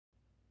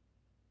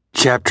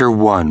Chapter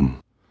 1.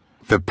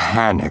 The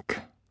Panic.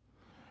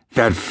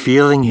 That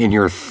feeling in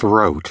your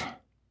throat,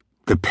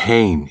 the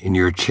pain in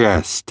your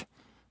chest,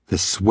 the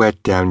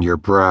sweat down your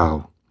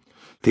brow,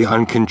 the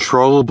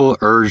uncontrollable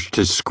urge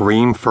to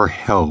scream for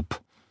help,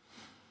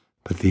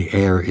 but the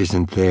air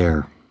isn't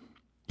there.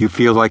 You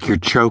feel like you're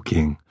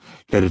choking,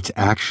 that it's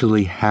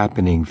actually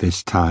happening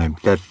this time,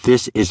 that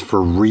this is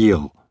for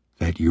real,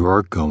 that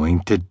you're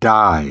going to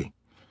die.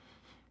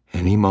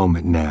 Any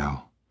moment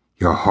now,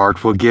 your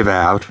heart will give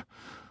out,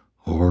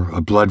 or a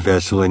blood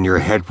vessel in your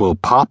head will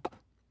pop,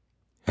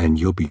 and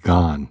you'll be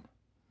gone.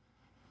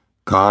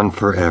 Gone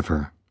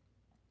forever.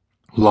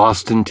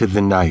 Lost into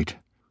the night,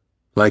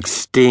 like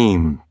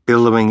steam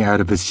billowing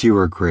out of a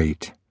sewer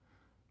grate,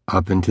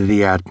 up into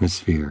the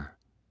atmosphere,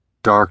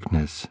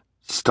 darkness,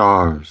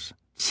 stars,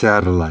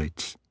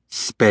 satellites,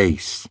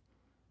 space,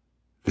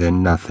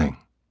 then nothing.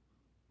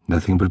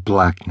 Nothing but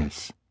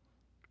blackness,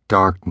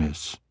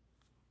 darkness,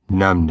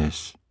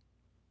 numbness,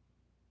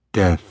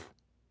 death.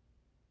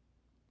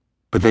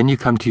 But then you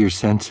come to your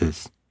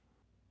senses.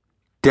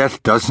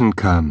 Death doesn't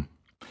come.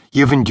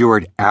 You've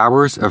endured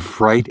hours of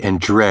fright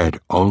and dread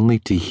only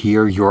to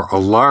hear your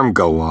alarm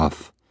go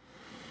off.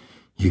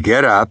 You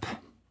get up,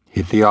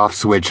 hit the off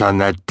switch on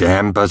that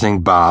damn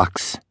buzzing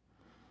box.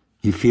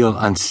 You feel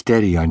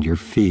unsteady on your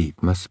feet.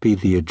 Must be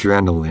the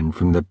adrenaline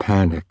from the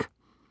panic.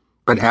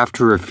 But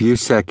after a few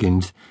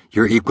seconds,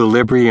 your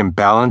equilibrium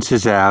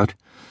balances out,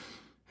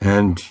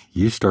 and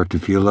you start to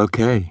feel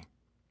okay.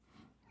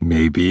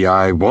 Maybe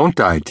I won't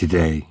die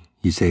today,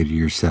 you say to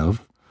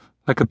yourself,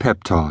 like a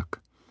pep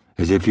talk,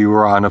 as if you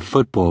were on a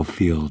football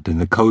field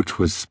and the coach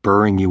was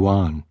spurring you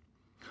on.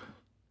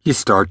 You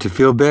start to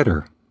feel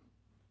better.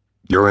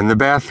 You're in the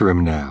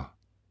bathroom now,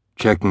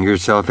 checking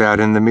yourself out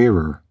in the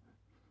mirror.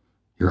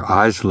 Your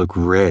eyes look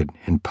red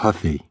and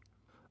puffy.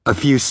 A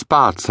few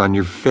spots on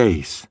your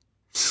face,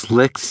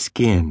 slick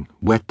skin,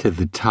 wet to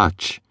the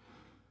touch.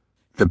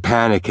 The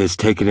panic has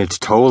taken its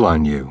toll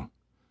on you.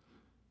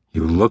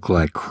 You look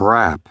like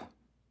crap.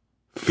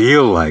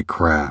 Feel like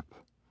crap.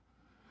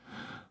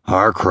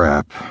 Are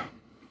crap.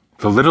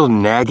 The little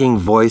nagging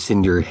voice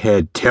in your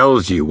head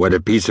tells you what a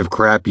piece of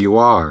crap you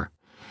are.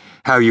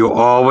 How you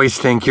always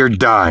think you're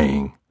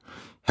dying.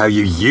 How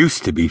you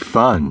used to be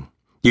fun.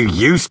 You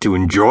used to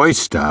enjoy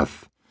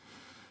stuff.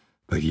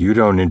 But you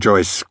don't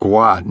enjoy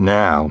squat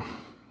now.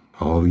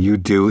 All you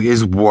do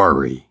is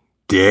worry.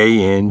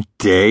 Day in,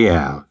 day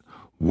out.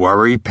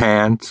 Worry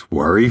pants,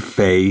 worry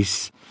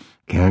face.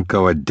 Can't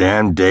go a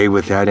damn day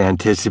without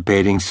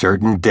anticipating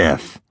certain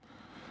death.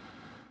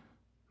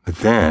 But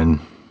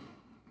then,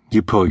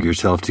 you pull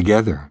yourself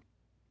together.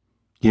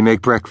 You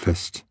make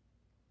breakfast.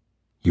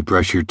 You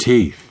brush your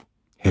teeth,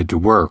 head to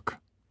work,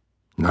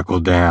 knuckle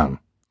down.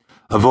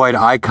 Avoid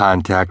eye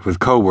contact with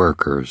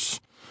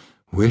coworkers.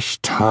 Wish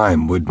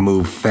time would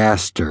move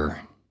faster.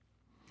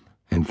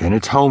 And then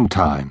it's home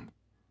time.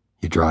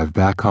 You drive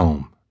back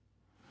home.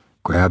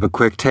 Grab a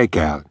quick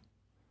takeout.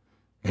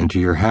 Enter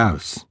your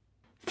house.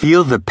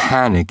 Feel the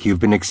panic you've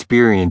been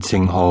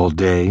experiencing all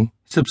day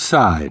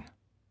subside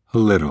a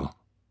little.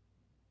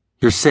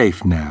 You're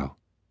safe now.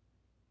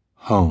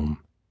 Home.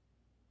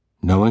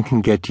 No one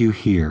can get you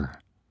here.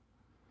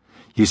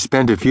 You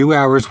spend a few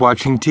hours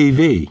watching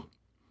TV.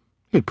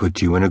 It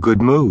puts you in a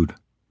good mood.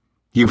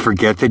 You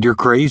forget that you're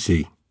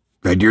crazy,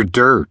 that you're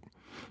dirt,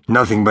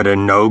 nothing but a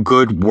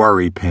no-good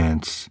worry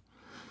pants.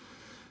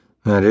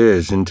 That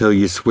is, until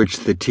you switch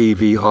the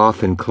TV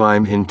off and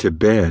climb into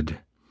bed.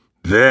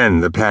 Then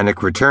the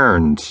panic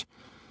returns.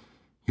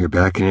 You're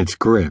back in its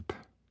grip,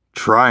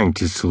 trying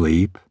to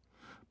sleep,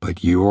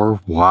 but you're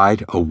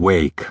wide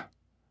awake.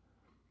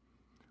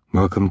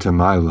 Welcome to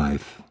my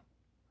life.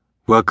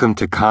 Welcome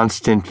to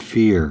constant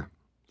fear,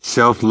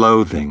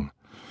 self-loathing,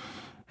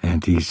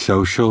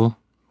 antisocial,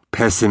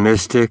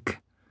 pessimistic,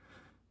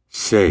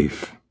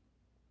 safe.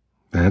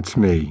 That's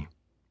me.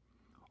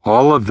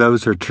 All of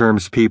those are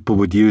terms people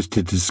would use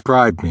to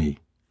describe me.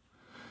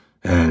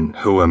 And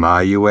who am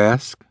I, you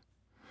ask?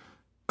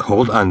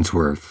 Cold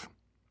Unsworth.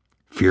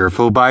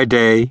 Fearful by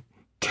day,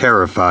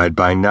 terrified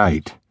by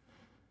night.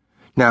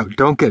 Now,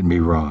 don't get me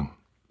wrong.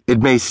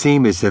 It may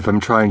seem as if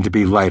I'm trying to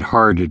be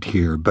lighthearted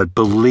here, but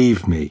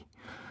believe me,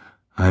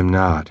 I'm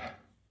not.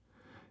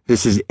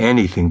 This is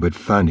anything but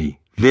funny.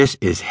 This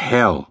is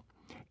hell.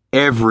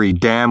 Every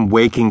damn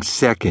waking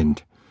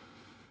second.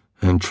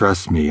 And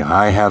trust me,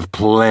 I have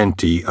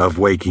plenty of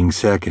waking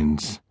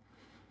seconds.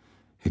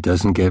 It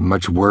doesn't get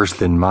much worse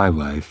than my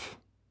life,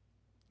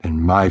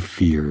 than my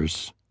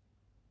fears,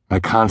 my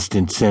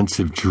constant sense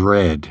of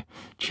dread,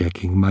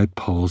 checking my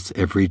pulse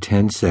every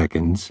 10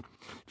 seconds,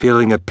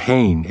 feeling a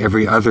pain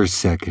every other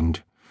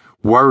second,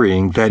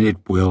 worrying that it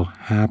will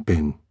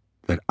happen,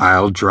 that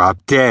I'll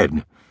drop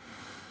dead.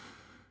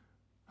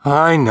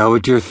 I know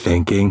what you're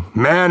thinking.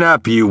 Man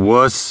up, you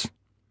wuss.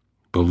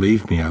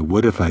 Believe me, I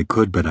would if I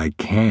could, but I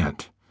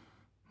can't.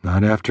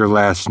 Not after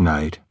last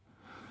night.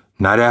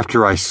 Not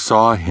after I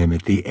saw him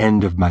at the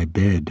end of my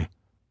bed.